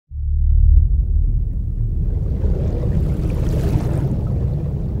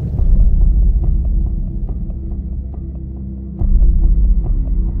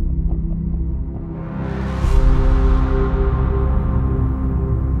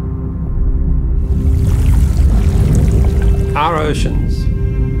Our oceans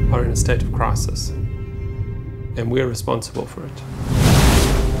are in a state of crisis, and we're responsible for it.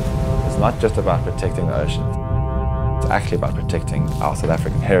 It's not just about protecting the ocean. It's actually about protecting our South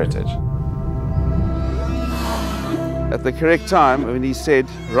African heritage. At the correct time, when he said,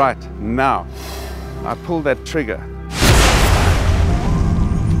 right, now, I pulled that trigger.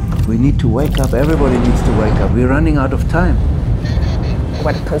 We need to wake up, everybody needs to wake up. We're running out of time.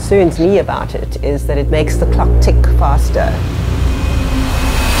 What concerns me about it is that it makes the clock tick faster.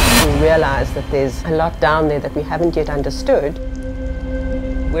 We realize that there's a lot down there that we haven't yet understood.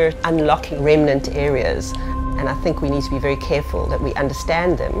 We're unlocking remnant areas, and I think we need to be very careful that we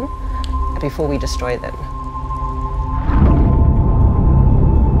understand them before we destroy them.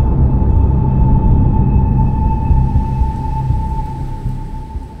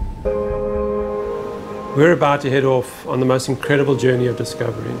 We're about to head off on the most incredible journey of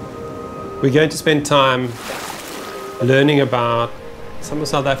discovery. We're going to spend time learning about some of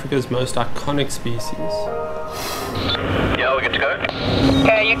South Africa's most iconic species. Yeah, we're good to go.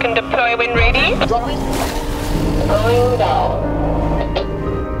 Okay, you can deploy when ready. Dropping. Going down.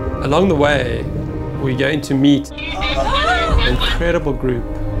 Along the way, we're going to meet an incredible group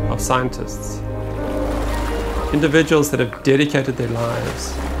of scientists, individuals that have dedicated their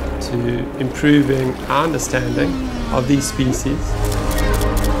lives to improving our understanding of these species.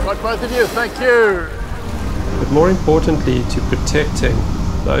 Right, both of you, thank you. But more importantly, to protecting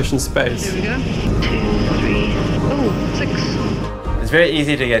the ocean space. Here we go. 2, 3, oh, 6. It's very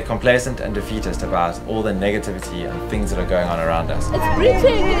easy to get complacent and defeatist about all the negativity and things that are going on around us. It's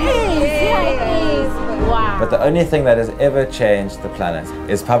breaching, it is! Yeah, it is! Wow! But the only thing that has ever changed the planet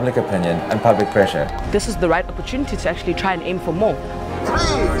is public opinion and public pressure. This is the right opportunity to actually try and aim for more. 3, 2,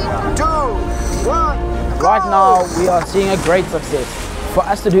 1, go! Right now, we are seeing a great success. For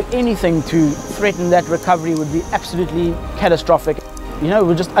us to do anything to threaten that recovery would be absolutely catastrophic. You know,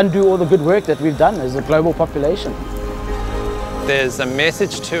 we'll just undo all the good work that we've done as a global population. There's a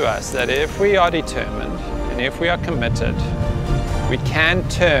message to us that if we are determined and if we are committed, we can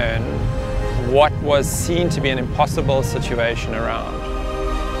turn what was seen to be an impossible situation around.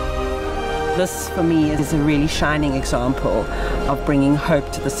 This, for me, is a really shining example of bringing hope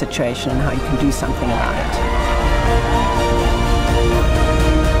to the situation and how you can do something about it.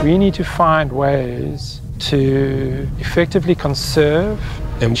 We need to find ways to effectively conserve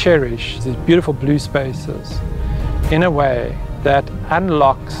and cherish these beautiful blue spaces in a way that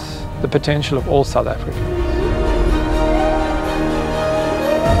unlocks the potential of all South Africa.